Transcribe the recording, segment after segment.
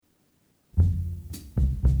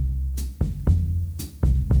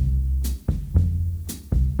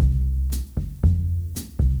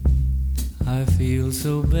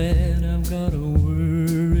feel so bad, I've got a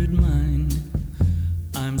worried mind.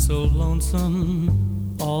 I'm so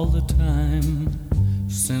lonesome all the time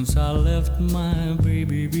since I left my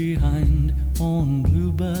baby behind on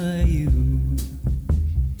Blue Bayou.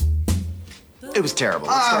 It was terrible.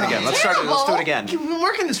 Let's start again. Let's do it again. We've been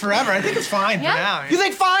working this forever. I think it's fine for now. You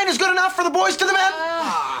think fine is good enough for the boys to the men?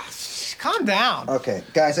 Calm down. Okay,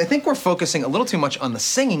 guys, I think we're focusing a little too much on the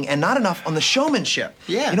singing and not enough on the showmanship.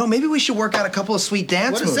 Yeah. You know, maybe we should work out a couple of sweet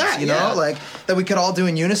dance What is moves, that? you know, Yeah. like that we could all do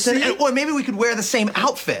in unison. See? Or maybe we could wear the same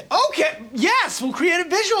outfit. Okay, yes, we'll create a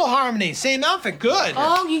visual harmony. Same outfit, good.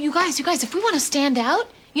 Oh, you guys, if we want to stand out,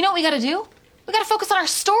 you know what we got to do? We got to focus on our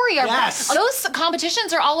story. Yes. Those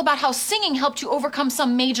competitions are all about how singing helped you overcome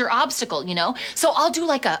some major obstacle, you know? So I'll do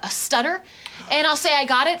like a stutter, and I'll say I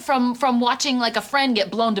got it from watching like a friend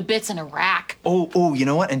get blown to bits in Iraq. Oh, you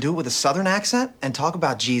know what? And do it with a Southern accent and talk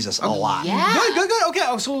about Jesus a lot. Yeah. Good.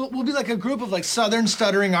 Okay, so we'll be like a group of like Southern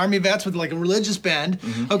stuttering Army vets with like a religious band,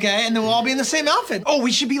 okay? And then we'll all be in the same outfit. Oh,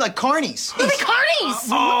 we should be like carnies. We'll be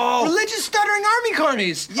carnies! Religious stuttering Army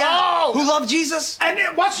carnies. Yeah. Oh. Who love Jesus? And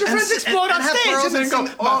then watch your friends explode on and have stage. girls And then go,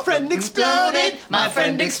 sing, my friend exploded, my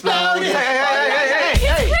friend exploded.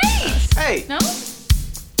 Hey. No?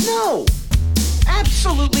 No.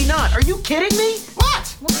 Absolutely not. Are you kidding me?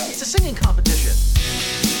 What? It's a singing competition.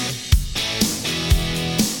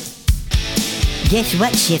 Guess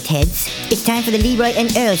what, shift heads? It's time for the Leroy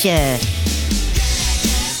and Earl Show.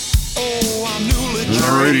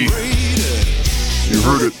 Alrighty. You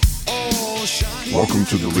heard it. Welcome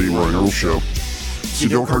to the Leroy and Earl Show.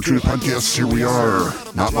 CDL Cartoon Podcast. Here we are.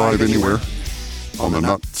 Not live anywhere. On the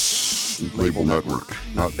Nuts Label Network.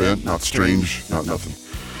 Not bent, not strange, not nothing.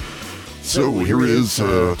 So here it is,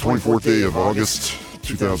 24th day of August,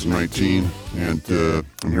 2019. And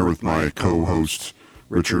I'm here with my co-host,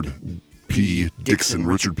 Richard P. Dixon.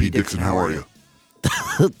 Richard P. Dixon, how are you?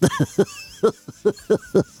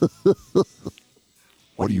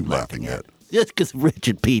 What are you laughing at? Just because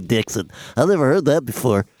Richard P. Dixon. I've never heard that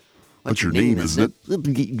before. That's your name, isn't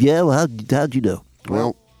it? Yeah, well, how'd you know?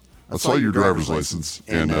 Well, I saw your driver's license,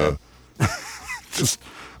 and just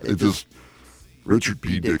Richard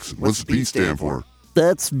P. Dixon. What's the P stand for?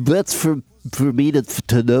 That's for me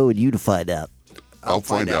to know and you to find out. I'll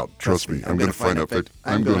find out. Trust me. I'm going to find out.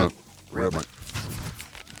 I'm going to grab my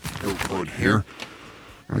notebook here.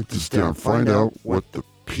 Write this down. Find out what the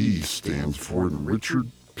P stands for. Richard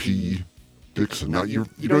P. Dixon. Now, you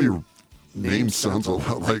know your name sounds a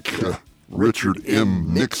lot like Richard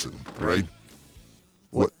M. Nixon, right?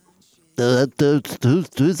 What? Who's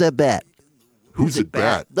that bat? Who's it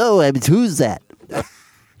bat? No, I mean, who's that?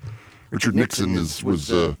 Richard Nixon was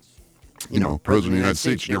president of the United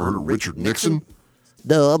States. You never heard of Richard Nixon?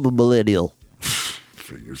 No, I'm a millennial.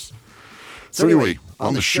 Figures. So anyway,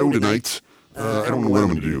 on the show tonight, I don't know what I'm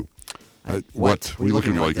going to do. What are you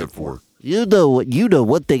looking like that for? You know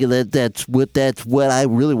one thing that's what I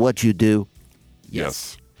really want you to do.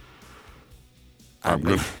 Yes. I'm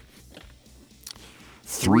going to...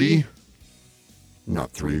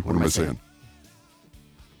 Not three. What am I saying?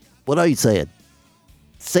 What are you saying?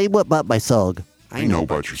 Say what about my song? I know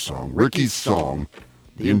about your song. Ricky's song,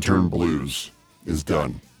 The Intern Blues, is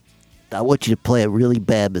done. I want you to play it really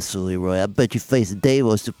bad, Mr. Leroy. I bet your face and Dave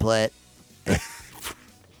wants to play it.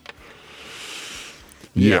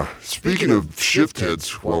 Yeah. Speaking of shift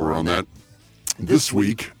heads, while we're on that, this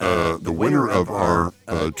week, the winner of our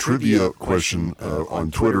trivia question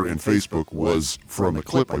on Twitter and Facebook was from a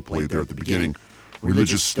clip I played there at the beginning.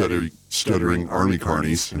 Religious stuttering Army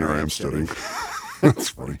carnies. And here I am stuttering. That's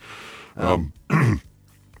funny.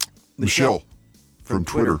 Michelle from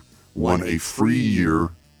Twitter won a free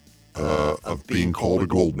year of being called a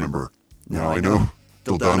gold member. Now, I know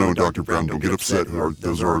Dildano and Dr. Brown don't get upset.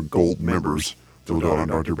 Those are gold members, Dildano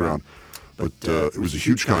and Dr. Brown. But it was a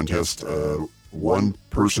huge contest. One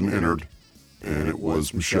person entered, and it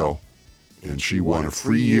was Michelle. And she won a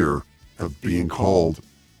free year of being called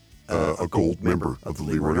a gold member of the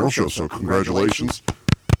Leroy and Earl Show. So congratulations.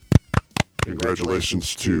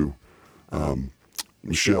 Congratulations to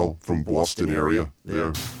Michelle from Boston area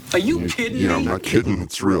there. Are you kidding me? I'm me? not kidding.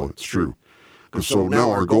 It's real. It's true. So now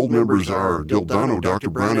our gold members are Dildano, Dr.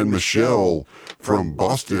 Brown, and Michelle from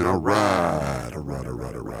Boston. All right.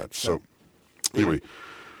 So anyway,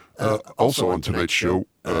 also on tonight's show,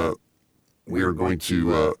 we are going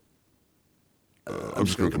to, I'm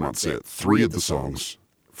just going to come out and say it, 3 of the songs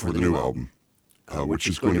for the new album, which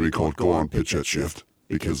is going to be called Go On Pitch That Shift,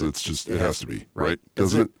 because it has to be, right?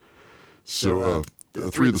 Doesn't it? So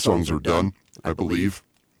 3 of the songs are done, I believe.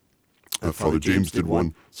 Father James did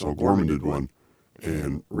one, Saul Gorman did one,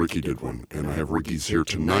 and Ricky did one. And I have Ricky's here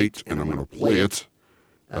tonight, and I'm going to play it.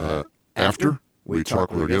 After we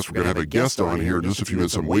talk with our guest, we're going to have a guest on here in just a few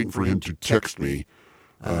minutes. I'm waiting for him to text me.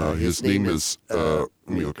 His name is, let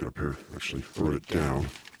me look it up here. Actually, wrote it down.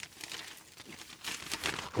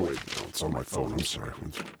 Oh, wait, no, it's on my phone. I'm sorry.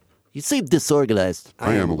 You seem disorganized.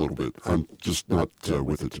 I am a little bit. I'm just not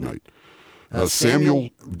with it tonight. Samuel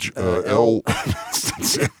L.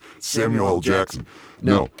 Samuel L. Jackson.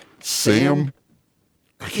 No, Sam.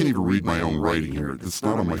 I can't even read my own writing here. It's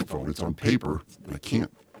not on my phone. It's on paper. And I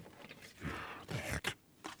can't. What the heck?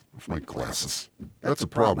 Where's my glasses? That's a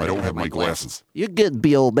problem. I don't have my glasses. You're getting to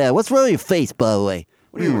be old man. What's wrong with your face, by the way?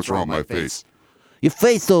 What do you mean what's wrong with my face? Your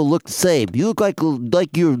face don't look the same. You look like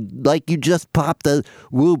you just popped the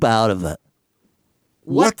roob out of it.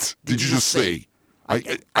 What did you just say? I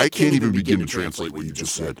can't even begin to translate what you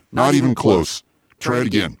just said. Not even close. Try it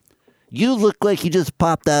again. You look like you just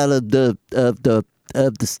popped out of the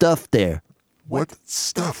stuff there. What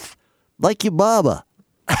stuff? Like your mama.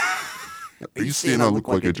 Are you saying I look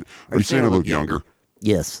like Are you saying I look younger?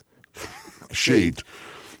 Yes. Shaved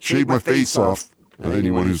my face off.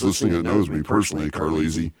 Anyone who's listening that knows me personally,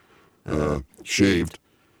 Carlisi, shaved.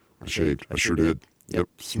 I shaved. I sure did. Yep,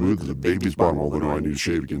 smooth as a baby's bottom. Although no, I need to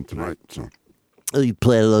shave again tonight. So. Are you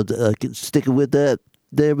planning on sticking with that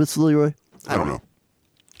there, Mr. Leroy? I don't know.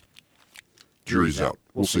 Jury's out.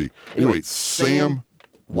 We'll see. Anyway, Sam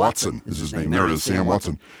Watson is his name. There it is, Sam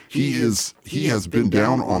Watson. He has been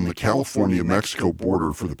down on the California-Mexico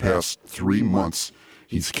border for the past 3 months.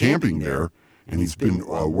 He's camping there, and he's been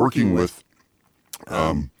working with,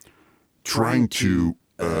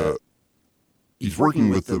 he's working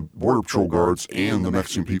with the Border Patrol guards and the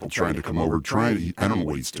Mexican people trying to come over, I don't know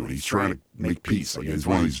what he's doing. He's trying to make peace. I guess he's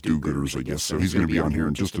one of these do-gooders, I guess. So he's going to be on here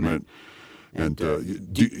in just a minute. And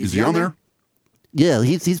is he on there? Yeah,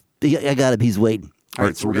 I got him. He's waiting. All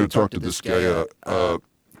right, so we're going to talk to this guy.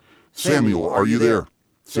 Samuel, are you there?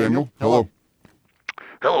 Samuel, hello.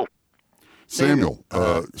 Hello. Samuel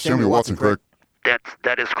Watson, correct?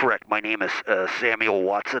 That is correct. My name is Samuel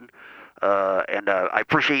Watson, and I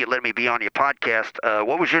appreciate you letting me be on your podcast.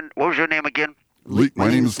 What was your name again? My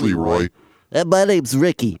name is Leroy. And my name's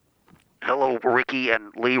Ricky. Hello, Ricky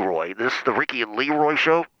and Leroy. This is the Ricky and Leroy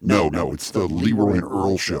show? No, it's the Leroy and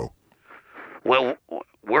Earl show. Well,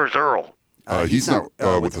 where's Earl? He's not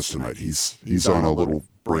with us tonight. He's on a little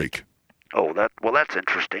break. Oh, that's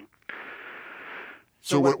interesting.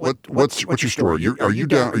 So what's your story? Are you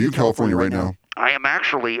in California right now? I am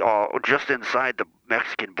actually just inside the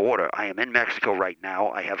Mexican border. I am in Mexico right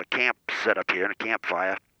now. I have a camp set up here and a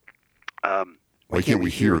campfire. Why can't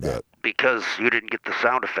we hear that? Because you didn't get the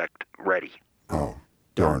sound effect ready. Oh,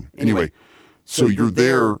 darn. Anyway, so you're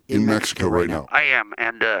there in Mexico right now. I am,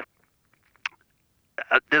 and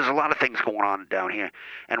there's a lot of things going on down here.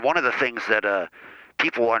 And one of the things that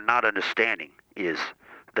people are not understanding is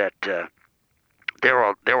that there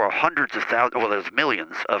are hundreds of thousands, well, there's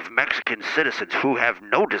millions of Mexican citizens who have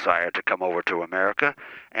no desire to come over to America,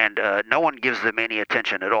 and no one gives them any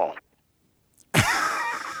attention at all.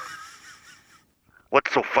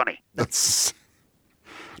 What's so funny? Are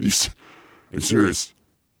you serious?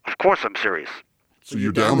 Of course I'm serious. So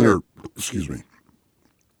you're down there, excuse me.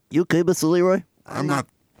 You okay, Mr. Leroy? I'm not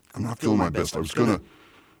feeling my best. I was gonna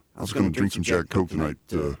drink some Jack Coke tonight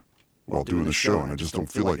while doing the show, and I just don't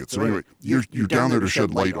feel like it. So anyway, you're down there to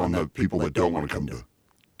shed light on the people that don't want to come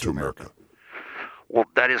to America. Well,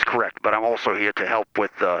 that is correct, but I'm also here to help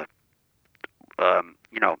with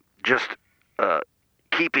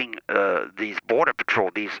keeping these border patrol,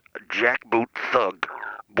 these jackboot thug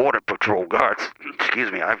border patrol guards.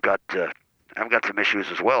 Excuse me, I've got some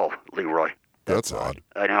issues as well, Leroy. That's odd.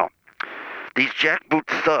 I know. These jackboot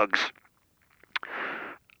thugs,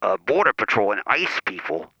 border patrol and ICE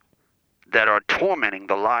people that are tormenting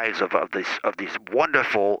the lives of these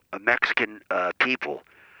wonderful Mexican people.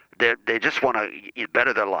 They just want to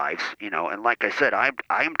better their lives, And like I said,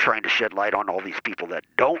 I'm trying to shed light on all these people that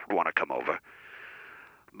don't want to come over.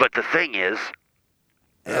 But the thing is,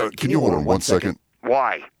 can you hold on 1 second?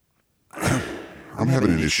 Why? I'm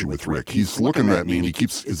having an issue with Rick. He's looking at me, and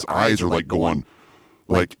his eyes are like going,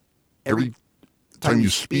 like every time you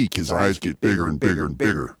speak, his eyes get bigger and bigger and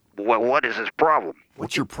bigger. Well, what is his problem?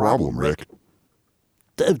 What's your problem, Rick?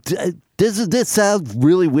 Doesn't this sound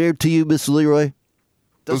really weird to you, Mr. Leroy?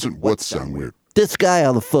 Doesn't what sound weird? This guy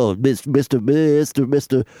on the phone,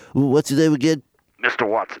 Mr. What's his name again? Mr.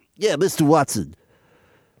 Watson. Yeah, Mr. Watson.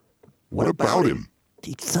 What about him?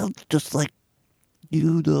 He sounds just like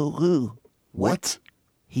you know who. What?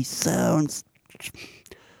 He sounds...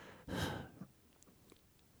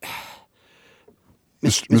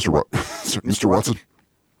 Mr. Watson?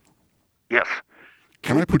 Yes.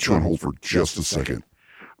 Can I put you on hold for just a second?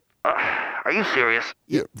 Are you serious?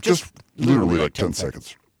 Yeah, just literally like 10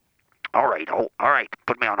 seconds. All right. All right.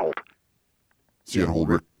 Put me on hold. Is he on hold,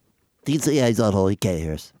 Rick? He's on hold. He can't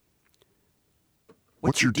hear us.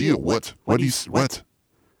 What's your deal? What? What?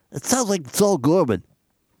 It sounds like Saul Gorman.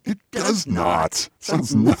 It does not.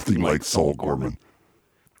 Sounds nothing like Saul Gorman.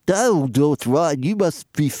 I don't know what's wrong. You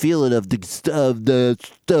must be feeling of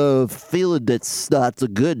the feeling that's not so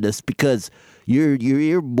goodness because your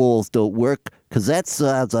ear balls don't work. Because that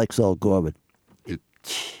sounds like Saul Gorman.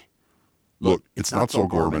 Look, it's not Saul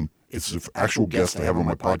Gorman. It's an actual guest I have on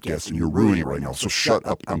my podcast, and you're ruining it right now. So shut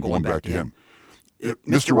up. I'm going back to him.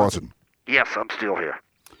 Mr. Watson. Yes, I'm still here.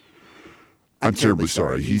 I'm terribly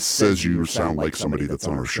sorry. He says you sound like somebody that's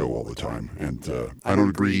on our show all the time, and I don't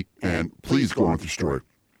agree. And please go on with your story.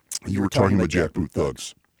 You were talking about jackboot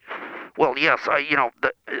thugs. Well, yes,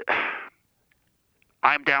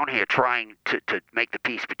 I'm down here trying to make the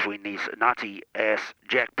peace between these Nazi-ass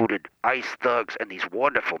jackbooted ICE thugs and these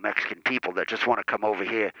wonderful Mexican people that just want to come over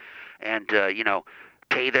here and,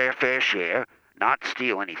 pay their fair share, not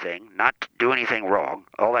steal anything, not do anything wrong,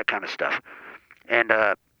 all that kind of stuff. And,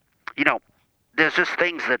 there's just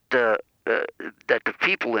things that the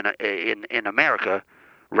people in America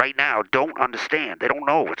right now don't understand. They don't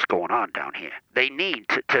know what's going on down here. They need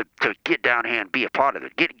to get down here and be a part of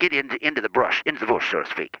it. Get into the bush, so to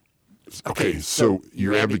speak. Okay, so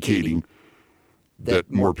you're advocating that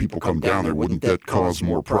more people come down there. Wouldn't that cause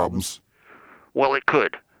more problems? Well, it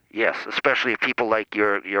could. Yes, especially if people like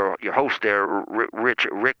your host there,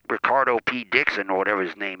 Ricardo P. Dixon, or whatever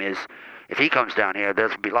his name is. If he comes down here,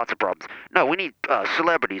 there's going to be lots of problems. No, we need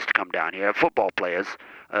celebrities to come down here, football players,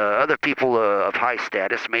 other people of high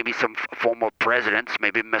status, maybe some former presidents,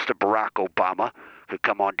 maybe Mr. Barack Obama could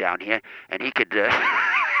come on down here, and he could...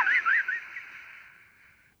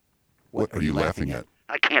 What are you laughing at?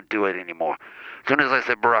 I can't do it anymore. As soon as I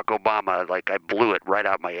said Barack Obama, I blew it right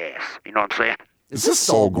out my ass. You know what I'm saying? Is this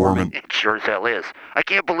Saul Gorman? It sure as hell is. I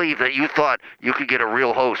can't believe that you thought you could get a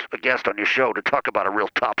real host, a guest on your show to talk about a real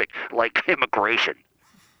topic like immigration.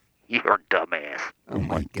 You're a dumbass. Oh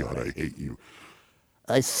my God, I hate you.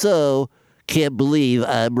 I so can't believe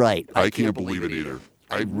I'm right. I can't believe it either.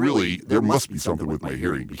 There must be something with my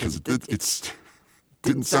hearing because it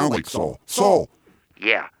didn't sound like Saul. Saul!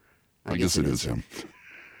 Yeah. I guess it is him.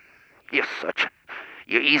 You're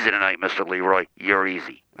easy tonight, Mr. Leroy. You're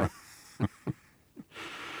easy.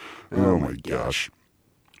 Oh my gosh.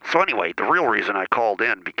 So anyway, the real reason I called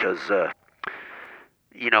in because, I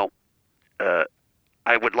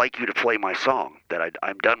would like you to play my song.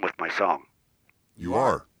 I'm done with my song. You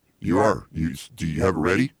are. Do you have it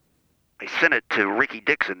ready? I sent it to Ricky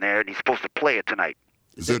Dixon there, and he's supposed to play it tonight.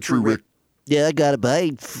 Is that true, Rick? Yeah, I got it, but I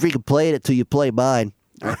ain't freaking playing it till you play mine.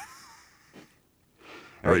 All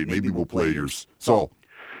right, maybe we'll play yours. Saul.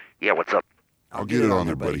 Yeah, what's up? I'll get it on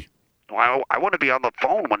there, buddy. Well, I want to be on the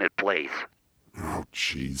phone when it plays. Oh,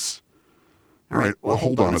 jeez. All right, well,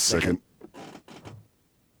 hold on a second.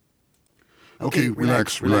 Okay,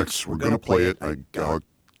 relax. We're going to play it.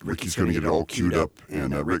 Ricky's going to get it all queued up.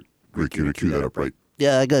 And Rick, you're going to cue that up, right?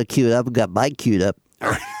 Yeah, I got it queued up. I got mine queued up. All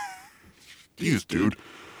right. Jeez, dude.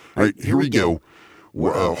 All right, here we go.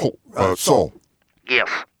 Saul. Yes.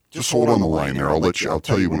 Just hold on the line there. I'll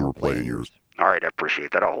tell you when we're playing yours. All right, I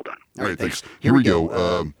appreciate that. I'll hold on. All right, thanks. Here we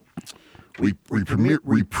go. We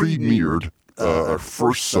premiered our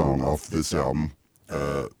first song off this album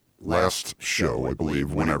last show, I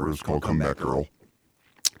believe, whenever. It was called Come Back Girl.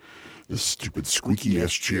 This stupid squeaky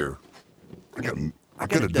ass chair. I got a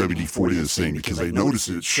WD-40 of this thing because I noticed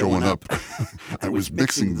it showing up. I was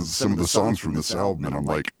mixing some of the songs from this album, and I'm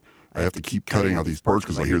like, I have to keep cutting out these parts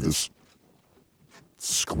because I hear this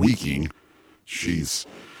squeaking. Jeez.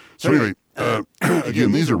 So anyway,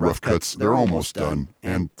 again, these are rough cuts. They're almost done,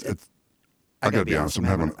 and I gotta be honest.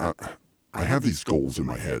 I have these goals in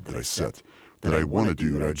my head that I set that I want to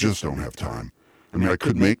do, and I just don't have time. I mean, I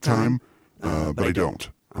could make time, but I don't.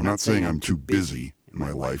 I'm not saying I'm too busy in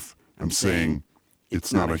my life. I'm saying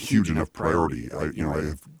it's not a huge enough priority. I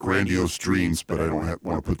have grandiose dreams, but I don't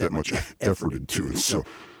want to put that much effort into it. So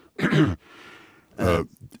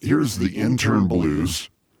here's the Intern Blues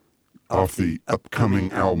off the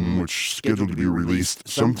upcoming album, which is scheduled to be released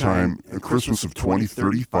sometime at Christmas of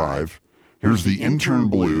 2035. Here's the Intern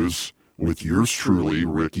Blues with yours truly,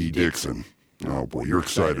 Ricky Dixon. Oh boy, you're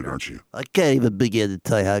excited, aren't you? I can't even begin to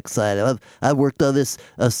tell you how excited I've worked on this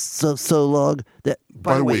so long that.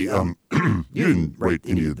 By the way, you didn't write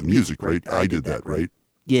any of the music, right? I did that, right?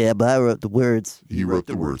 Yeah, but I wrote the words. You wrote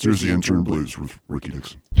the words. Here's the Intern Blues with Ricky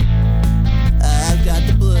Dixon. I've got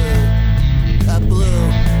the blue.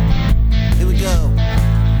 Here we go.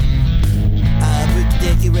 Ricky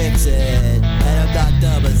Dickie Richard, and I'm not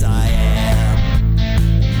dumb as I am.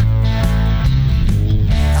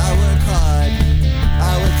 I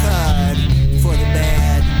work hard for the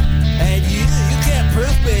man, and you can't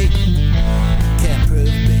prove me. Can't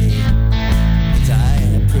prove me, 'cause I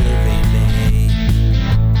am proving me.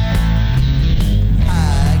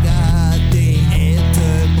 I got the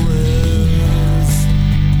intern blues.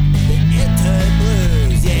 The intern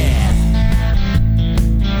blues, yeah.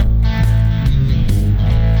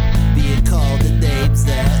 Being called the names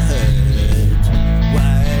that hurt.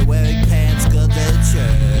 Why wearing pants, guns, and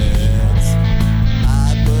shirts.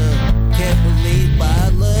 Can't believe my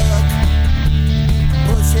luck.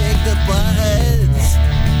 Pushing the buttons.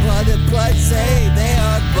 But the buttons say they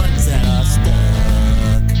are buttons that are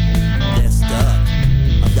stuck. They're stuck.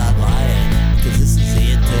 I'm not lying, 'cause this is the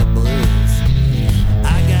intern blues.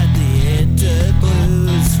 I got the intern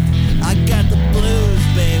blues. I got the blues,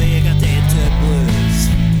 baby. I got the intern blues.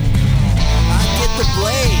 I get the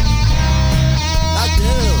blame. I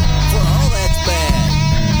do. For all that's bad.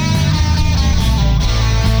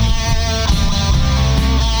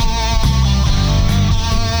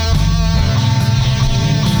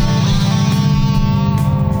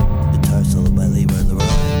 Guitar solo by Leroy.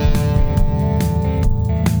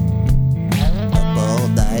 Up all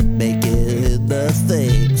night making the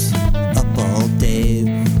things. Up all day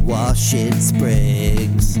washing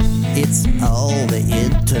springs. It's all the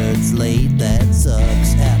interns late that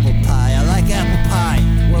sucks. Apple pie, I like apple pie.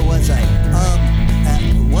 Where was I?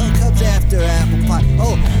 What comes after apple pie?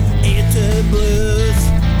 Oh, intern blues.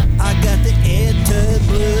 I got the intern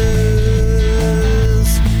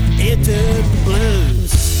blues. Intern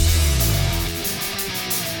blues.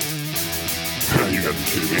 You gotta be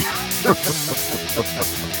kidding me.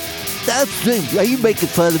 That's are you making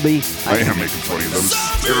fun of me? I am making fun of you. That was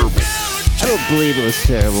terrible. I don't believe it was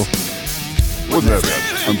terrible. Wasn't that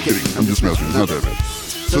bad. I'm kidding. I'm just messing. It's not that bad.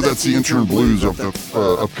 So that's the intern blues of the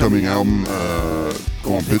upcoming album,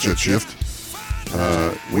 Go on Pitch at Shift.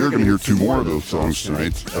 We're going to hear two more of those songs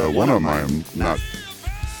tonight. One of them I'm not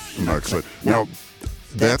excited. Now,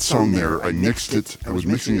 that song there, I mixed it. I was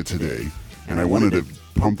mixing it today, and I wanted to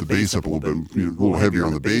pump the bass up a little bit, a little heavier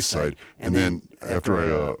on the bass side. And then after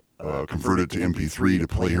I converted it to MP3 to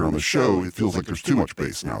play here on the show, it feels like there's too much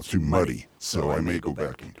bass now. It's too muddy. So I may go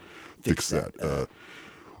back and fix that.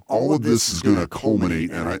 All of this is going to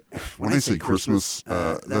culminate, and when I say Christmas,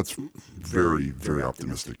 that's very, very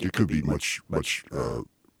optimistic. It could be much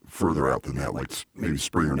further out than that, like maybe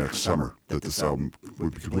spring or next summer, that this album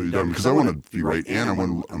would be completely done. Because I want to be right, and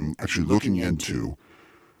I'm actually looking into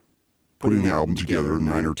putting the album together,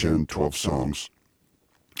 9 or 10, 12 songs,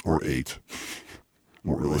 or 8,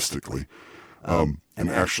 more realistically, and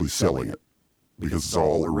actually selling it, because it's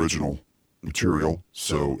all original material,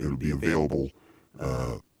 so it'll be available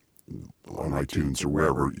on iTunes or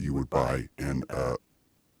wherever you would buy, and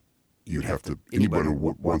you'd have to, anybody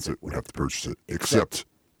who wants it would have to purchase it, except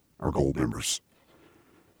our gold members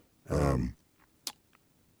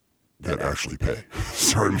that actually pay.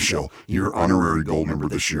 Sorry, Michelle, you're honorary gold member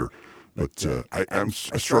this year, but I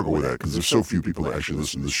struggle with that because there's so few people that actually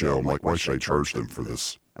listen to the show. I'm like, why should I charge them for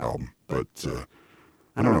this album? But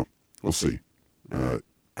I don't know. We'll see.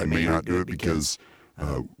 I may not do it because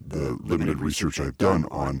the limited research I've done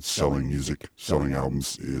on selling music, selling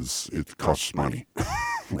albums, it costs money,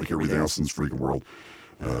 like everything else in this freaking world.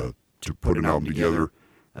 To put an album together,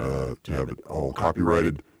 to have it all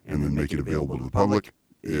copyrighted, and then make it available to the public,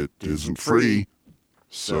 it isn't free.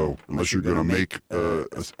 So unless you're going to make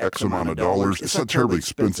X amount of dollars, it's not terribly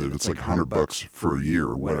expensive. It's like $100 for a year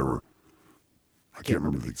or whatever. I can't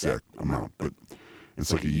remember the exact amount, but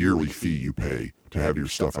it's like a yearly fee you pay to have your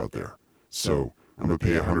stuff out there. So I'm going to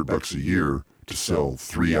pay $100 a year to sell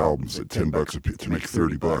 3 albums at $10 to make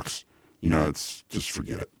 $30. You know, it's just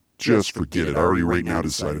forget it. Just forget it. I already right now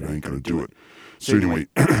decided I ain't going to do it. So anyway,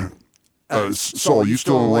 Saul, you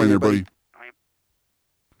still on the line there, buddy?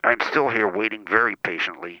 I'm still here waiting very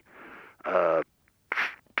patiently to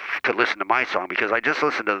listen to my song, because I just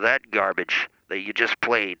listened to that garbage that you just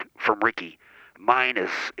played from Ricky. Mine is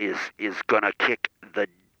gonna kick the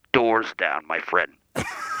doors down, my friend.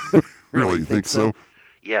 Really, you think so?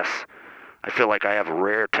 Yes, I feel like I have a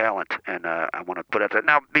rare talent, and I want to put it there.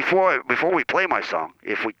 Now, before we play my song,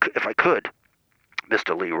 if I could,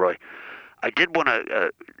 Mr. Leroy, I did want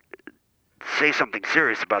to say something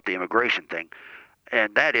serious about the immigration thing,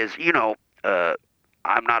 and that is,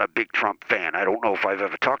 I'm not a big Trump fan. I don't know if I've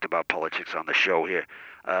ever talked about politics on the show here.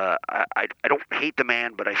 I don't hate the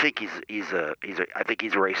man, but I think he's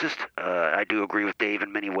racist. I do agree with Dave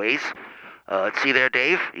in many ways. See there,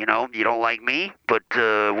 Dave. You know, you don't like me, but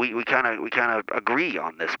we kind of agree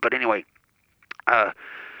on this. But anyway,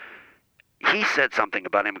 he said something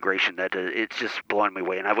about immigration that it's just blowing me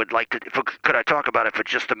away, and I would like to. Could I talk about it for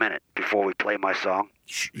just a minute before we play my song?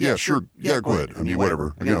 Yeah, sure. Yeah, go ahead. I mean,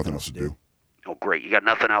 whatever. I got nothing else to do. Oh, great. You got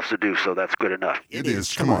nothing else to do, so that's good enough. It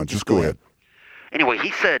is. Come on, just go ahead. Anyway,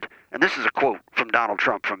 he said, and this is a quote from Donald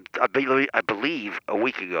Trump from, I believe, a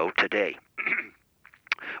week ago today.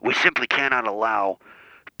 We simply cannot allow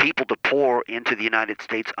people to pour into the United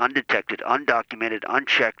States undetected, undocumented,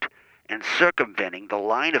 unchecked, and circumventing the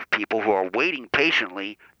line of people who are waiting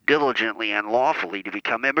patiently, diligently, and lawfully to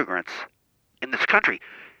become immigrants in this country.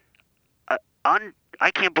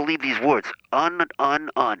 I can't believe these words.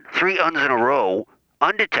 Three uns in a row.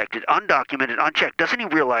 Undetected, undocumented, unchecked. Doesn't he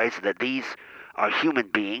realize that these are human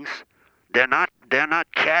beings? They're not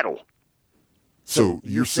cattle. So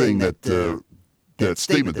you're saying that that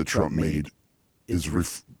statement that Trump made is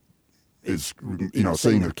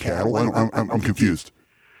saying they're cattle? I'm confused.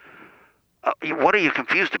 What are you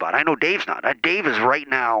confused about? I know Dave's not. Dave is right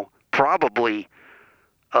now probably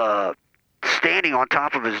standing on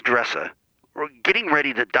top of his dresser, getting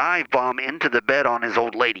ready to dive bomb into the bed on his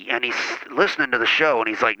old lady, and he's listening to the show, and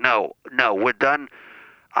he's like, no, we're done.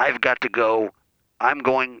 I've got to go. I'm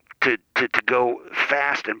going to go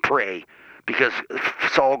fast and pray, because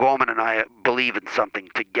Saul Gorman and I believe in something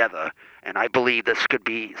together, and I believe this could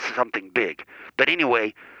be something big. But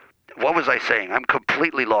anyway, what was I saying? I'm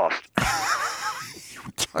completely lost. You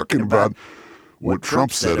were talking about what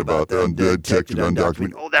Trump said about the undetected,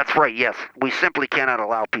 undocumented. Oh, that's right, yes. We simply cannot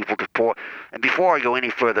allow people to pour. And before I go any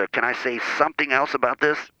further, can I say something else about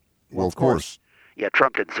this? Well, of course. Yeah,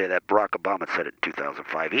 Trump didn't say that. Barack Obama said it in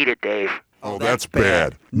 2005. Eat it, Dave. Oh, that's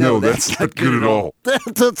bad. No, that's not good at all.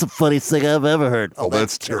 That's the funniest thing I've ever heard. Oh,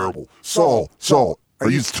 that's terrible. Saul, are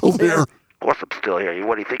you still there? Of course I'm still here.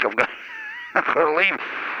 What do you think I'm going to leave?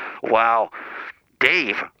 Wow.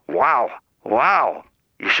 Dave, wow.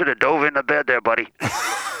 You should have dove into bed there, buddy.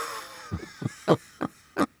 I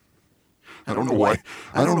don't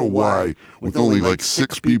know why, with only like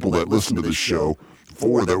 6 people that listen to this show,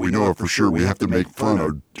 4 that we know of for sure, we have to make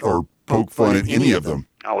fun or poke fun at any of them.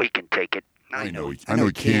 Oh, he can take it. I know he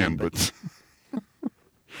can, but...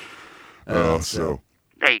 so...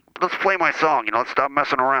 Hey, let's play my song, let's stop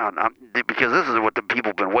messing around, because this is what the people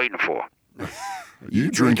have been waiting for. Are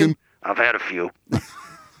you drinking? I've had a few.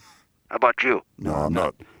 How about you? No, I'm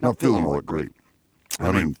not feeling all that great.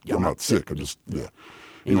 I mean, I'm not sick. Yeah.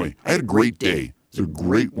 Anyway, I had a great day. It's a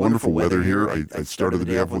great, wonderful weather here. I started the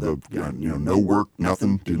day off with no work,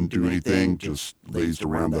 nothing, didn't do anything, just lazed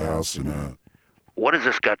around the house and What has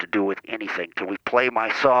this got to do with anything? Can we play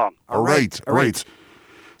my song? All right.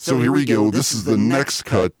 So here we go. This is the next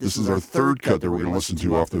cut. This is our third cut that we're going to listen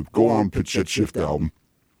to off the Go On Pitch That Shift album.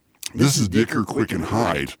 This is Dicker, Quick, and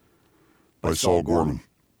Hide by Saul Gorman.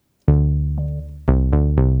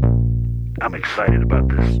 I'm excited about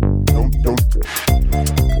this. Don't.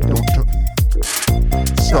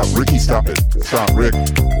 Stop, Ricky, stop it. Stop, Rick.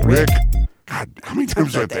 God, how many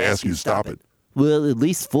times do I have to ask you to stop it? Well, at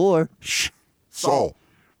least 4. Shh. Saul.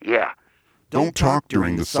 Yeah. Don't talk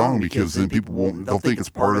during the song because then they'll think it's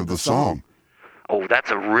part of the song. Oh, that's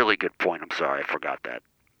a really good point. I'm sorry, I forgot that.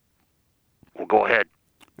 Well, go ahead.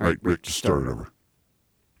 All right, Rick, just start it over.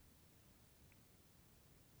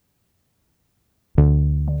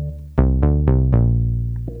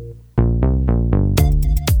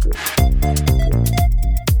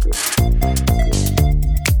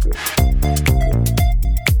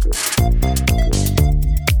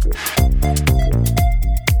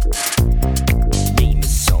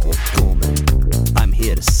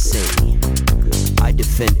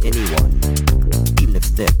 Defend anyone, even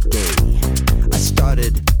if they're gay. I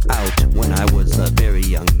started out when I was a very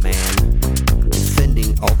young man,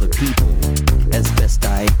 defending all the people as best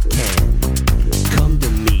I can. Come to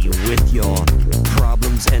me with your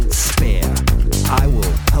problems and spare. I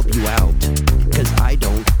will help you out, cause I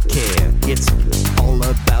don't care. It's all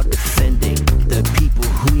about defending the people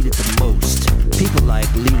who need it the most. People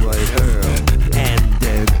like Leroy and Earl and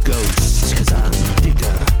their ghosts. Cause I'm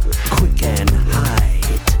Digger, quick and high.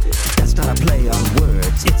 That's not a play on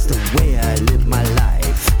words, it's the way I live my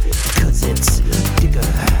life. Cause it's Digger,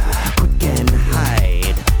 quick and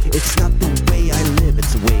hide. It's not the way I live,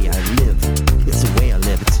 it's the way I live. It's the way I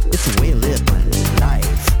live, it's the way I live.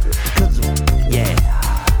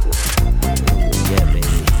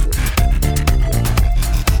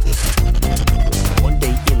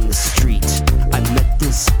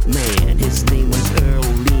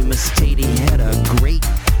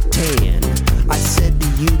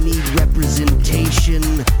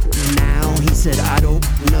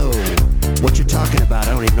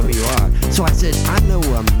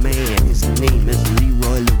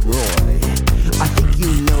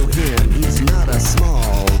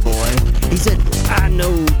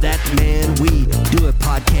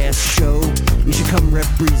 last show. You should come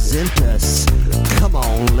represent us. Come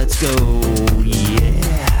on, let's go.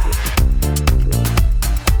 Yeah.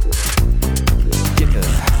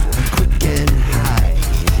 Digger, quick and hide.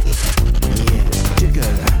 Yeah,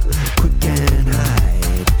 digger, quick and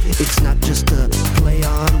hide. It's not just a play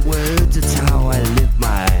on words, it's how I live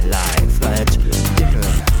my life. But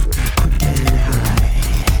digger, quick and hide.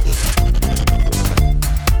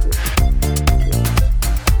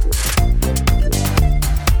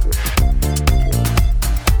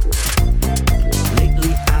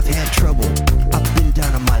 Lately I've had trouble, I've been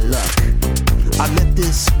down on my luck. I met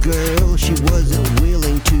this girl, she wasn't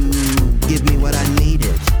willing to give me what I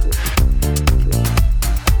needed.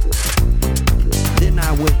 Then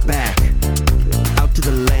I went back out to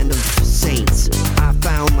the land of saints. I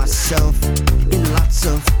found myself in lots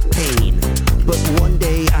of pain. But one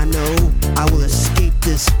day I know I will escape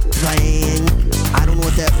this plane. I don't know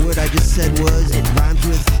what that word I just said was. It rhymes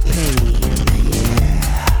with pain. Yeah.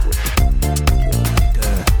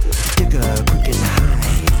 Digger, quick and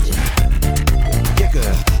hide.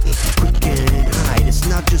 Digger, quick and hide. It's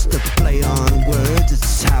not just a play on words,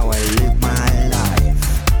 it's how I live my life.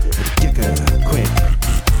 Digger, quick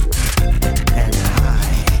and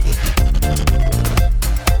hide.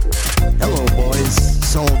 Hello, boys.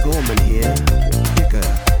 Saul Gorman here. Digger,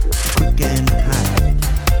 quick and hide.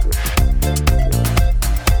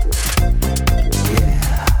 Yeah.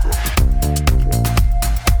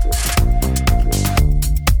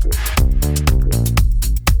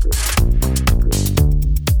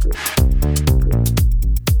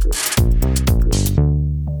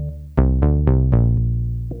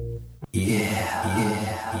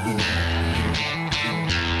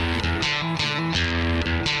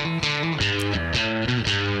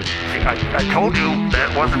 I told you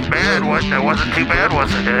that wasn't bad. What? That wasn't too bad,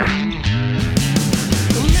 was it?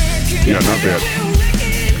 Yeah, not bad.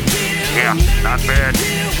 Yeah, not bad.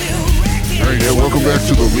 All right, yeah, welcome back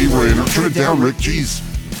to the Leroy and turn it down, Rick. Jeez.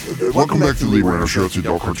 Welcome back to the Leroy and Show. It's the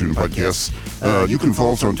Adult Cartoon Podcast. You can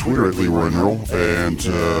follow us on Twitter at Leroy and Earl. And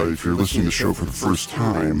if you're listening to the show for the first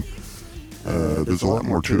time, there's a lot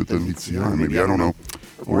more to it than meets the eye. Maybe, I don't know.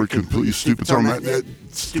 Or completely stupid. It's on that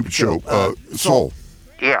stupid show. Saul.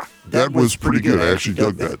 Yeah. That was pretty good. I actually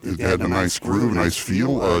dug that. It had a nice groove, a nice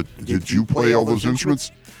feel. Did you play all those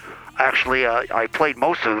instruments? Actually, I played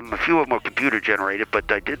most of them. A few of them were computer generated,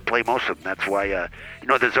 but I did play most of them. That's why,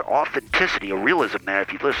 there's an authenticity, a realism there.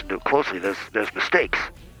 If you listen to it closely, there's mistakes.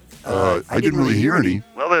 I didn't really hear any.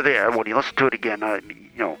 Well, they're there. When you listen to it again, I'm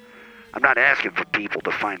not asking for people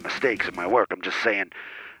to find mistakes in my work. I'm just saying,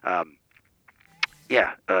 I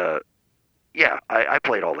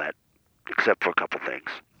played all that, except for a couple things.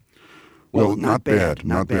 Well, not bad.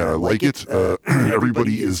 Not bad. I like it.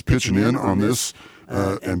 Everybody is pitching in on this.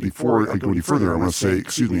 And before I go any further, I want to say,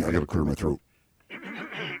 excuse me, I got to clear my throat.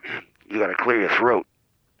 You got to clear your throat.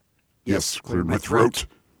 Yes, cleared my throat.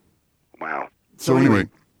 Wow. So anyway,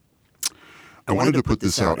 I wanted to put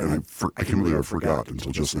this out, and I can't believe I forgot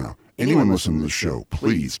until just now. Anyone listening to the show,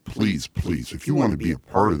 please, please, please, if you want to be a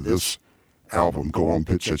part of this album, go on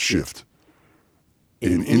Pitch that Shift.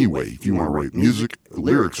 In any way, if you want to write music,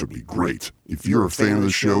 lyrics would be great. If you're a fan of the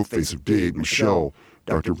show, Face of Dave, Michelle,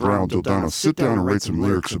 Dr. Brown, Dildana, sit down and write some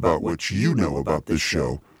lyrics about what you know about this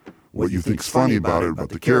show, what you think's funny about it, about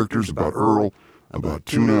the characters, about Earl, about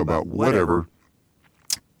Tuna, about whatever.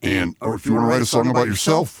 Or if you want to write a song about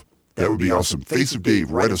yourself, that would be awesome. Face of Dave,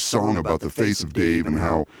 write a song about the face of Dave and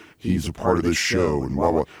how he's a part of this show and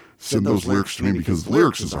blah, blah. Send those lyrics to me because the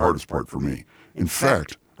lyrics is the hardest part for me. In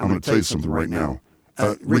fact, I'm going to tell you something right now.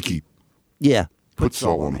 Ricky. Yeah. Put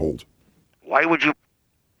Saul on hold. Why would you?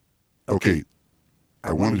 Okay.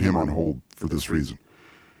 I wanted him on hold for this reason.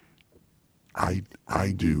 I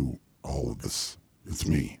do all of this. It's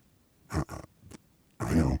me. I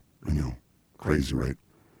know. Crazy, right?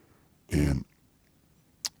 And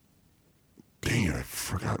dang it, I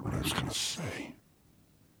forgot what I was going to say.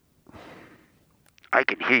 I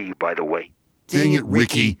can hear you, by the way. Dang it,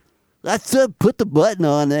 Ricky. That's put the button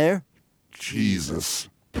on there. Jesus.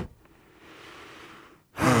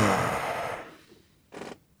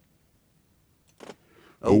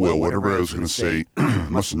 Oh, well, whatever I was going to say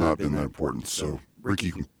must have not been that important. So, Ricky,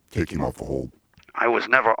 you can take him off the hold. I was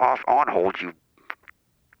never on hold, you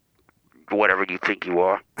whatever you think you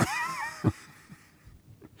are.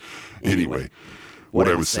 Anyway, what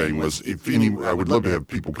I was saying was, I would love to have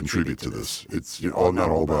people contribute to this. It's not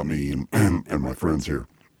all about me and my friends here.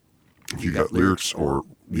 If you got lyrics or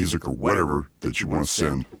music or whatever that you want to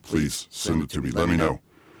send, please send it to me. Let me know.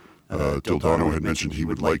 Dildano had mentioned he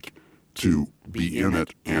would like to be in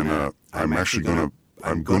it, and I'm actually gonna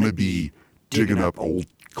be digging up old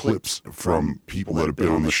clips from people that have been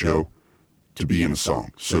on the show to be in a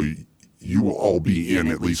song. So you will all be in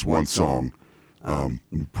at least one song.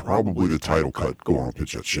 Probably the title cut, Go On,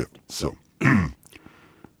 Pitch That Shift. So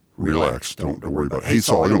relax. Don't worry about it. Hey,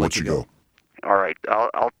 Saul, I'm going to let you go. All right.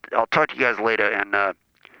 I'll talk to you guys later. And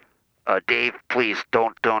Dave, please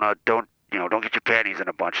don't get your panties in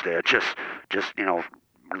a bunch there. Just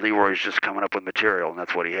Leroy's just coming up with material, and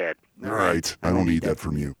that's what he had. All right. I don't need that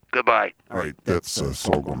from you. Goodbye. All right. That's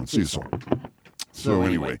Saul Gorman. See you, Saul. So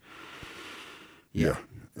anyway, yeah.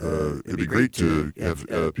 It'd be great to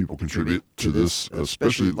have people contribute to this,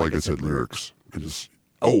 especially, like I said, lyrics.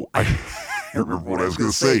 I remember what I was going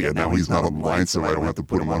to say, and now he's not on the line, so I don't have to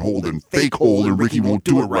put him on hold and fake hold, and Ricky won't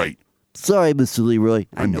do it right. Sorry, Mr. Leroy.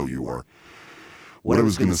 I know you are. What I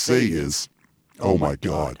was going to say is, oh my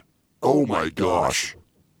God. Oh my gosh.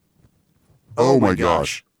 Oh my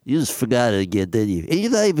gosh. You just forgot it again, didn't you? And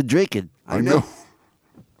you're not even drinking. I know.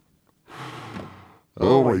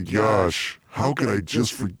 Oh my gosh. How could I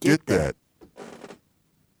just forget that?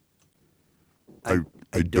 I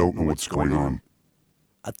don't know what's going on.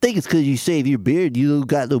 I think it's because you shaved your beard. You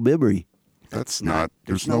got no memory. There's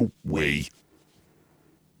no way.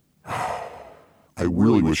 I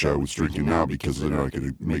really wish I was drinking now because then I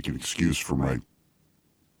could make an excuse for my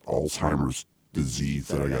Alzheimer's disease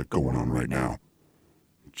that I got going on right now.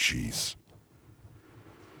 Jeez.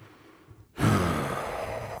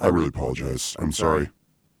 I really apologize. I'm sorry.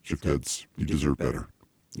 Shift heads, you deserve better.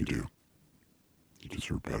 You do. You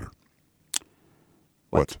deserve better.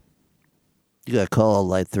 What? You got to call on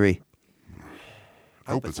line 3.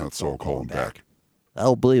 I hope it's not Saul calling back. I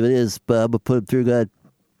don't believe it is, but I'm going to put him through, God.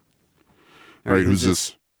 All right, who's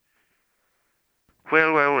this?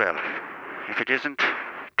 Well. If it isn't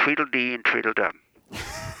Tweedledee and Tweedledum.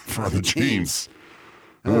 Father James.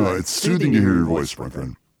 It's soothing to hear your voice, my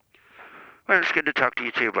friend. Well, it's good to talk to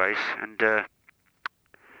you too, Vice. And,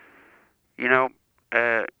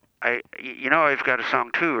 I've got a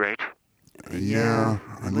song too, right? Yeah,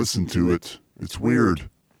 I listened to it. It's weird.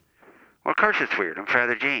 Well, of course it's weird. I'm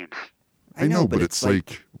Father James. I know, but it's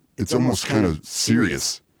like, it's almost kind of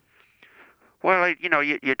serious. Well,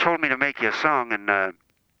 you told me to make you a song, and that's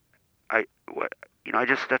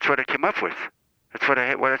what I came up with. That's what I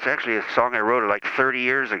had. Well, it's actually a song I wrote like 30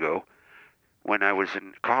 years ago when I was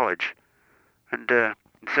in college and in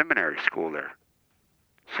seminary school there.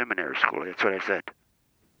 Seminary school, that's what I said.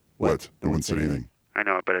 What? No one said anything. I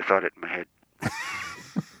know, but I thought it in my head.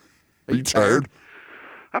 Are you tired?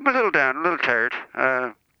 I'm a little down, a little tired.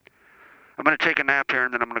 I'm going to take a nap here,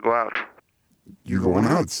 and then I'm going to go out. You're going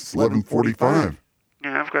out? It's 11:45.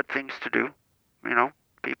 Yeah, I've got things to do.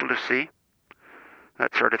 People to see.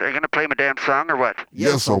 That sort of thing. Are you going to play my damn song, or what?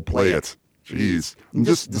 Yes, I'll play it. Jeez.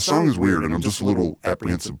 The song is weird, and I'm just a little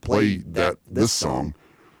apprehensive. Play this song.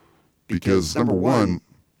 Because, number one...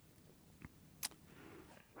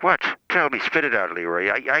 What? Tell me, spit it out, Leroy.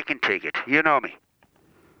 I can take it. You know me.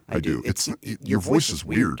 I do. Your voice is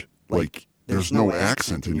weird. Like, there's no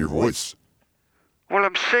accent in your voice. Well,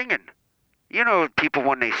 I'm singing. You know, people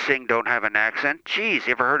when they sing don't have an accent. Jeez,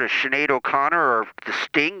 you ever heard of Sinead O'Connor or the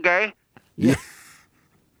Sting guy? Yeah.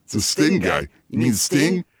 It's a Sting guy. You mean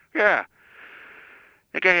Sting? Yeah.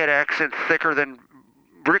 The guy had accent thicker than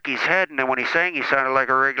Ricky's head, and then when he sang, he sounded like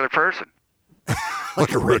a regular person.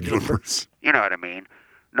 Like a regular person? You know what I mean.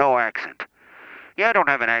 No accent. Yeah, I don't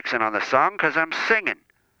have an accent on the song because I'm singing.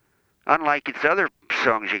 Unlike its other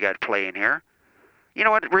songs you got playing here. You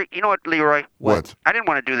know what, Leroy? What? I didn't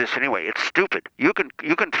want to do this anyway. It's stupid. You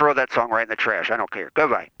can throw that song right in the trash. I don't care.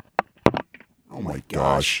 Goodbye. Oh my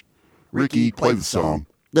gosh. Ricky, play the song.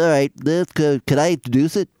 All right, let's go. Can I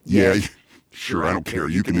introduce it? Yeah, sure, I don't care.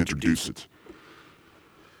 You can introduce it.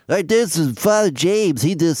 All right, this is Father James.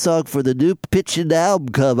 He did a song for the new pitching album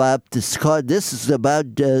come up. This is about,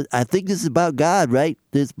 I think this is about God, right?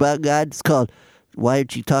 This is about God. It's called, Why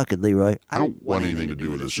Aren't You Talking, Leroy? I don't want anything to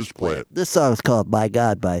do with this. Just play it. This song is called My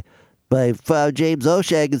God by Father James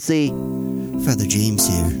O'Shaughnessy. Father James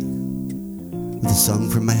here, with a song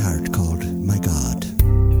from my heart called My God.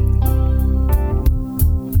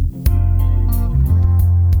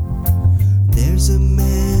 There's a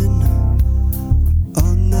man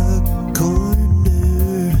on the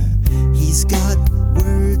corner. He's got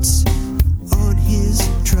words on his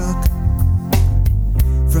truck.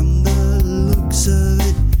 From the looks of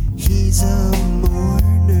it, he's a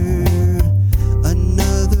mourner.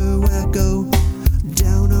 Another wacko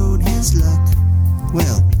down on his luck.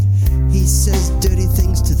 Well, he says dirty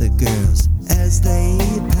things to the girls as they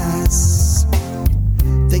pass.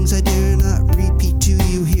 Things I dare not repeat to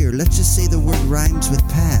you here. Let's just say the word rhymes with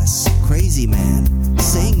pass. Crazy man,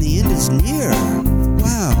 saying the end is near.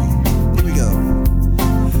 wow. Here we go.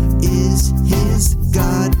 Is his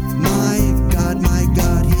God my God, my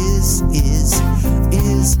God? Is his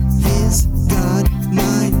God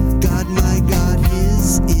my God, my God?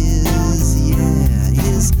 His yeah.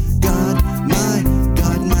 Is God my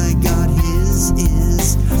God, my God?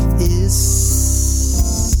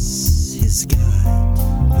 His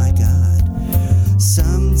God, my God.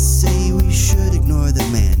 Some say we should ignore the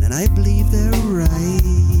man, and I believe they're right.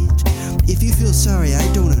 If you feel sorry,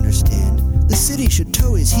 I don't understand. The city should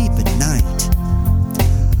tow his heap at night.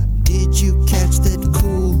 Did you catch that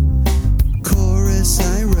cool chorus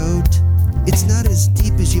I wrote? It's not as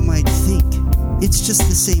deep as you might think. It's just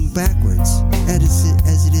the same backwards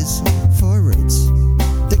as it is forwards.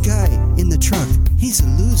 The guy in the truck, he's a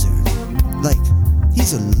loser. Like,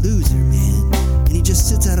 he's a loser, man. And he just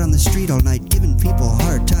sits out on the street all night giving people a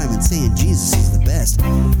hard time and saying Jesus is the best.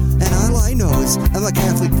 And all I know is, I'm a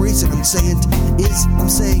Catholic priest and I'm saying, is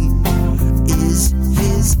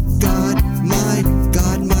his God my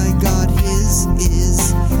God, my God? His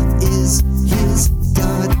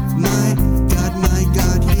God my God, my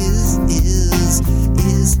God? His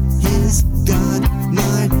God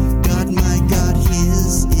my God, my God?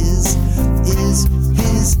 His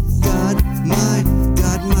God my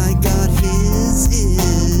God, my God? His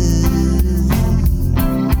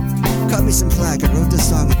cut me some flack. I wrote this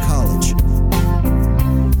song in college.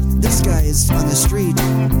 This guy is on the street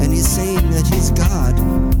and he's saying that his God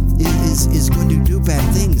is going to do bad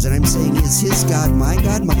things, and I'm saying, is his God my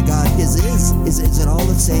God, my God? Is it all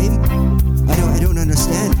the same? I don't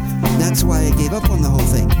understand. That's why I gave up on the whole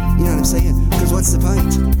thing. You know what I'm saying? Because what's the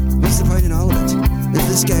point? What's the point in all of it? If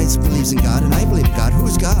this guy believes in God and I believe in God,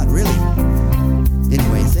 who's God, really?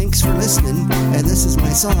 Anyway, thanks for listening, and this is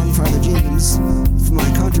my song, Father James, for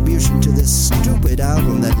my contribution to this stupid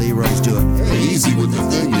album that Leroy's doing. Hey, easy with the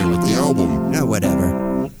thing here, with the album. No, whatever.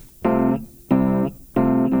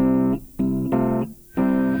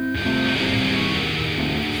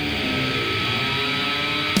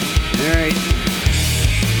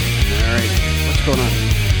 Alright, what's going on?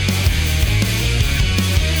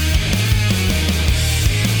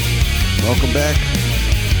 Welcome back.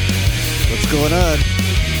 What's going on?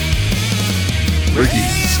 Ricky,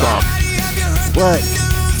 stop. What?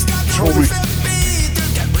 Told me.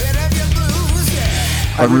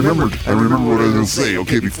 I remembered what I was going to say.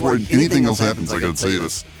 Okay, before anything else happens, I got to say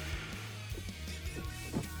this.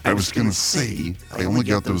 I was going to say, I only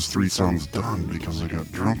got those 3 songs done because I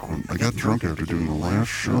got drunk after doing the last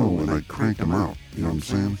show, and I cranked them out. You know what I'm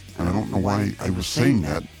saying? And I don't know why I was saying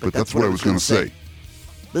that, but that's what I was going to say.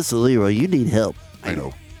 Listen, Leroy, you need help. I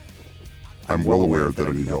know. I'm well aware that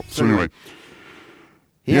I need help. So anyway,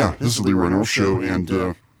 yeah, this is the Leroy and Earl Show,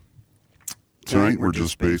 and tonight we're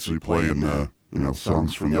just basically playing,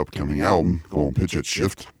 songs from the upcoming album, Golden Pitch It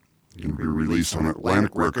Shift. It's going to be released on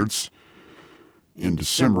Atlantic Records in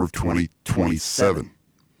December of 2027.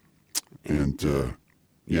 And,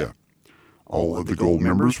 all of the Gold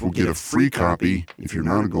members will get a free copy. If you're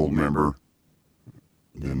not a Gold member,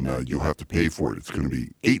 then you'll have to pay for it. It's going to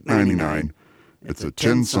be $8.99. It's a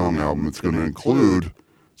 10-song album. It's going to include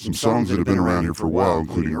some songs that have been around here for a while,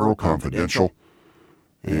 including Earl Confidential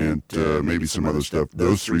and maybe some other stuff.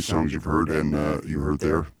 Those 3 songs you've heard, and you heard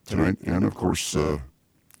there tonight. And, of course,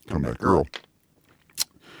 Come Back Earl.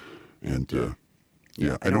 And,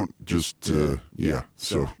 I don't just,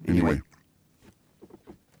 So, anyway,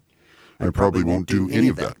 I probably won't do any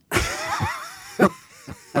of that.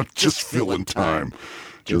 I'm just filling time.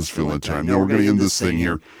 Now we're going to end this thing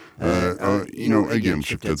here. Again,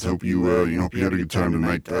 Shift-Heads, hope you had a good time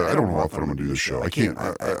tonight. I don't know how often I'm going to do this show. I can't.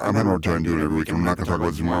 I'm having a hard time doing it every week, and I'm not going to talk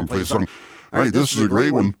about this tomorrow. I'm play a song. All right, this is a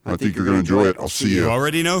great one. I think you're going to enjoy it. I'll see you. You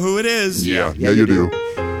already know who it is. Yeah, you do.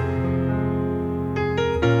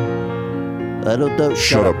 I don't know.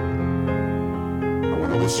 Shut up. I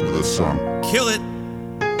want to listen to this song. Kill it.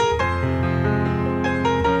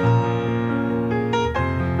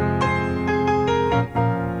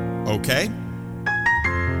 Okay.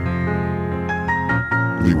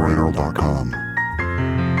 LeroyandEarl.com.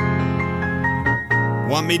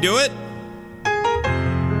 Want me do it?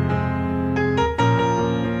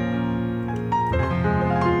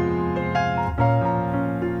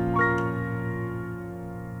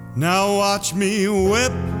 Now watch me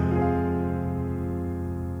whip.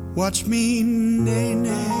 Watch me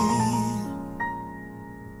nay-nay.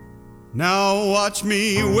 Now watch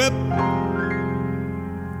me whip.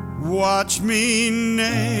 Watch me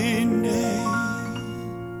nay-nay.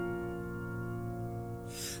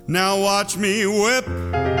 Now watch me whip.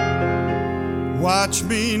 Watch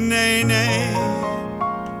me nay-nay.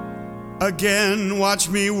 Again, watch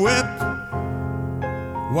me whip.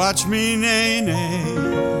 Watch me nay-nay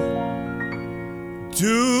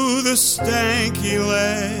to the stanky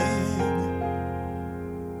leg.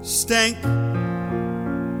 Stank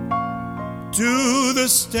to the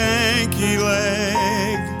stanky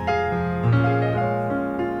leg.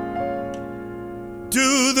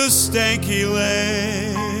 To the stanky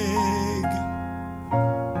leg.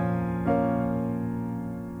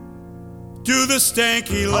 To the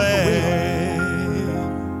stanky leg.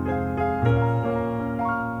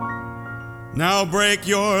 Now break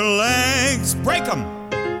your legs. Break them.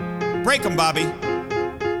 Break them, Bobby.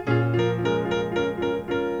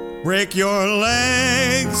 Break your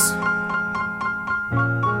legs.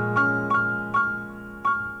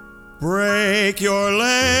 Break your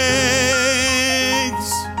legs.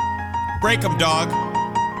 Break them, dog.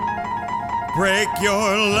 Break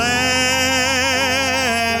your legs.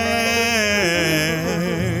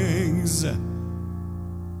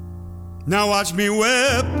 Now watch me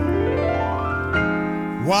whip.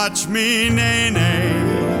 Watch me nay-nay.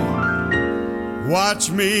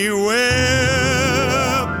 Watch me whip.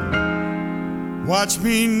 Watch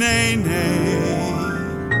me nay-nay.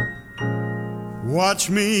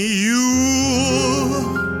 Watch me you.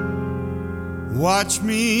 Watch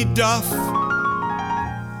me duff.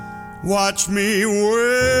 Watch me whip.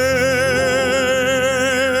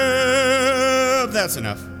 That's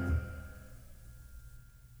enough.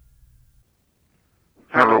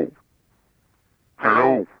 Hello?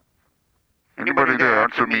 Hello? Anybody there?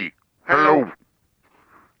 Answer me. Hello?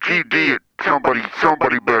 Gee, did somebody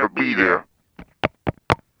better be there.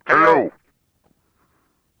 Hello?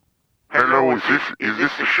 Hello, is this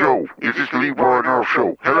the show? Is this the Leroy and Earl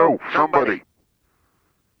show? Hello, somebody?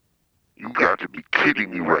 You got to be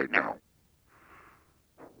kidding me right now.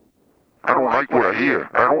 I don't like what I hear.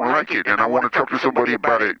 I don't like it, and I want to talk to somebody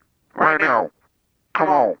about it right now. Come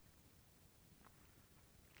on.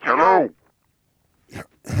 Hello?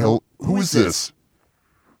 Hell, who is this?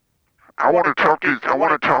 I called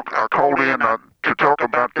in to talk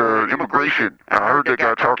about the immigration. I heard the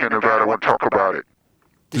guy talking about it. I want to talk about it.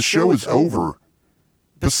 The show is over.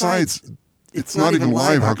 Besides, it's not even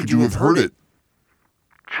live. How could you have heard it?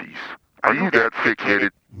 Jeez. Are you that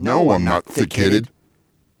thick-headed? No, I'm not thick-headed.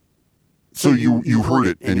 So you heard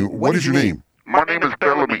it, and what is your name? My name is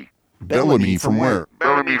Bellamy. Bellamy from where?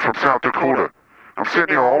 Bellamy from South Dakota. I'm sitting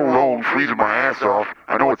here all alone, freezing my ass off.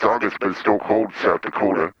 I know it's August, but it's still cold in South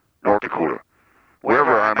Dakota, North Dakota.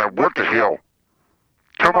 Wherever I'm at, what the hell?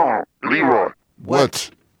 Come on, Leroy.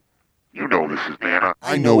 What? You know this is Nana.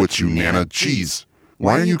 I know it's you, Nana. Jeez.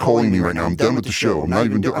 Why are you calling me right now? I'm done with the show. I'm not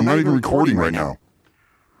even recording right now.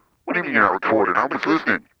 What do you mean you're not recording? I was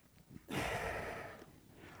listening.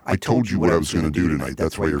 I told you what I was going to do tonight.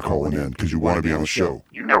 That's why you're calling in, because you want to be on the show.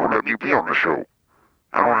 You never let me be on the show.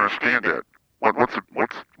 I don't understand that.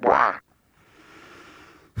 Why?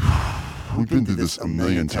 We've been through this a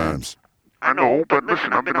million times. I know, but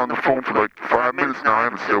listen, I've been on the phone for like 5 minutes now. I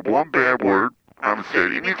haven't said one bad word. I haven't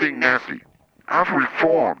said anything nasty. I've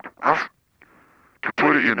reformed. To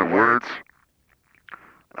put it in the words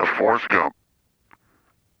of Forrest Gump,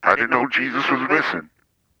 I didn't know Jesus was missing,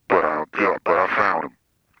 but I found him.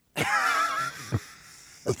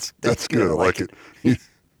 That's good. I like it.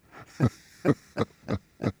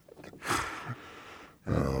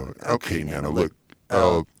 Okay, Nana, look,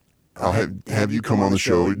 I'll have you come on the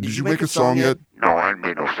show. Did you make a song yet? No, I ain't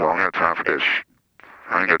made no song. I ain't got time for this.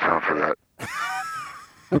 I ain't got time for that.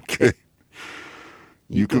 Okay.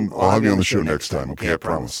 I'll have you on the show next time, okay? I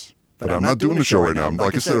promise. But I'm not doing the show right now.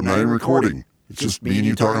 Like I said, I'm not even recording. It's just me and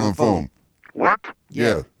you talking on the phone. What?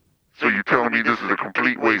 Yeah. So you're telling me this is a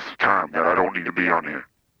complete waste of time, that I don't need to be on here?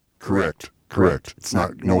 Correct. It's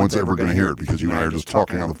not, no one's ever going to hear it because you and I are just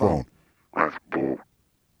talking on the phone. That's bull.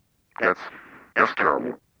 That's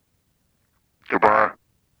terrible. Goodbye.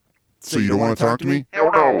 So you don't want to talk to me?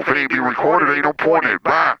 Hell no. If it ain't being recorded, ain't no point in it.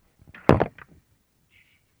 Bye.